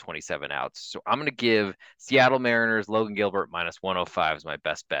cover all 27 outs. So I'm going to give Seattle Mariners Logan Gilbert minus 105 is my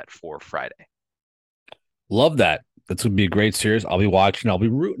best bet for Friday. Love that. That's gonna be a great series. I'll be watching. I'll be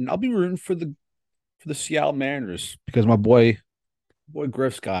rooting. I'll be rooting for the Seattle Mariners because my boy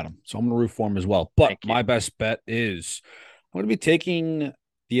Griff's got him. So I'm gonna root for him as well. But Thank you. my best bet is I'm gonna be taking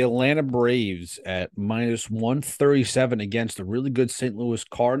the Atlanta Braves at minus 137 against the really good St. Louis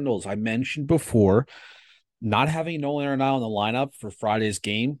Cardinals. I mentioned before, not having Nolan Arenado in the lineup for Friday's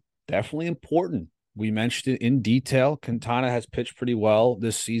game, definitely important. We mentioned it in detail. Quintana has pitched pretty well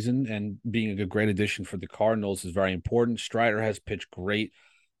this season, and being a great addition for the Cardinals is very important. Strider has pitched great.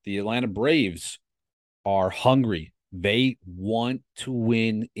 The Atlanta Braves are hungry. They want to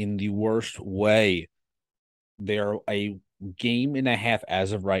win in the worst way. They're a game and a half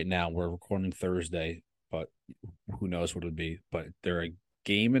as of right now. We're recording Thursday, but who knows what it would be. But they're a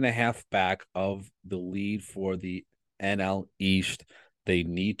game and a half back of the lead for the NL East. They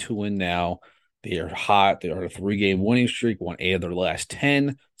need to win now. They are hot. They are on a 3-game winning streak, won 8 of their last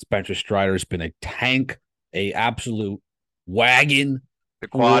 10. Spencer Strider has been a tank, a absolute wagon The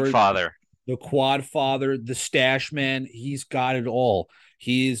quad for father. the quad father, the stash man. He's got it all.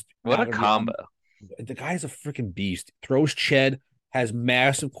 He's What a out of the combo. the guy's a freaking beast. Throws Ched, has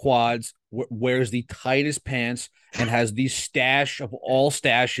massive quads, wears the tightest pants, and has the stash of all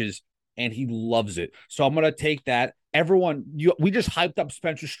stashes, and he loves it. So I'm gonna take that. Everyone, we just hyped up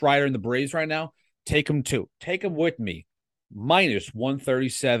Spencer Strider in the Braves right now. Take him too. Take him with me. Minus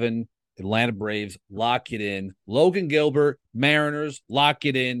 137. Atlanta Braves, lock it in. Logan Gilbert, Mariners, lock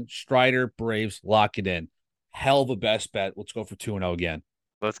it in. Strider, Braves, lock it in. Hell of a best bet. Let's go for 2-0 again.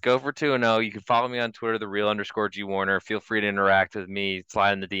 Let's go for 2-0. You can follow me on Twitter, the real underscore G Warner. Feel free to interact with me.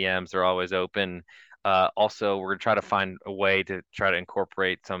 Slide in the DMs. They're always open. Also, we're going to try to find a way to try to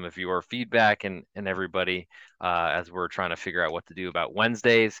incorporate some of your feedback and everybody as we're trying to figure out what to do about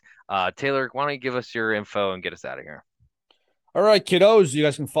Wednesdays. Taylor, why don't you give us your info and get us out of here? All right, kiddos. You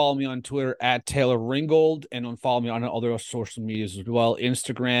guys can follow me on Twitter at Taylor Ringold and follow me on other social medias as well.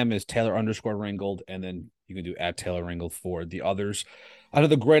 Instagram is Taylor underscore Ringold, and then you can do at Taylor Ringold for the others.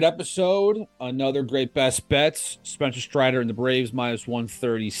 Another great episode, another great best bets. Spencer Strider and the Braves minus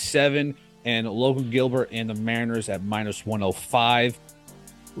 137, and Logan Gilbert and the Mariners at minus 105.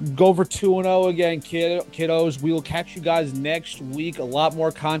 Go for 2-0 again, kiddos. We will catch you guys next week. A lot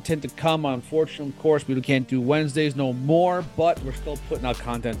more content to come. Unfortunately, of course, we can't do Wednesdays no more, but we're still putting out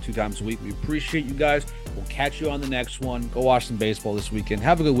content 2 times a week. We appreciate you guys. We'll catch you on the next one. Go watch some baseball this weekend.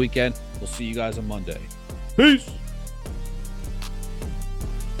 Have a good weekend. We'll see you guys on Monday. Peace.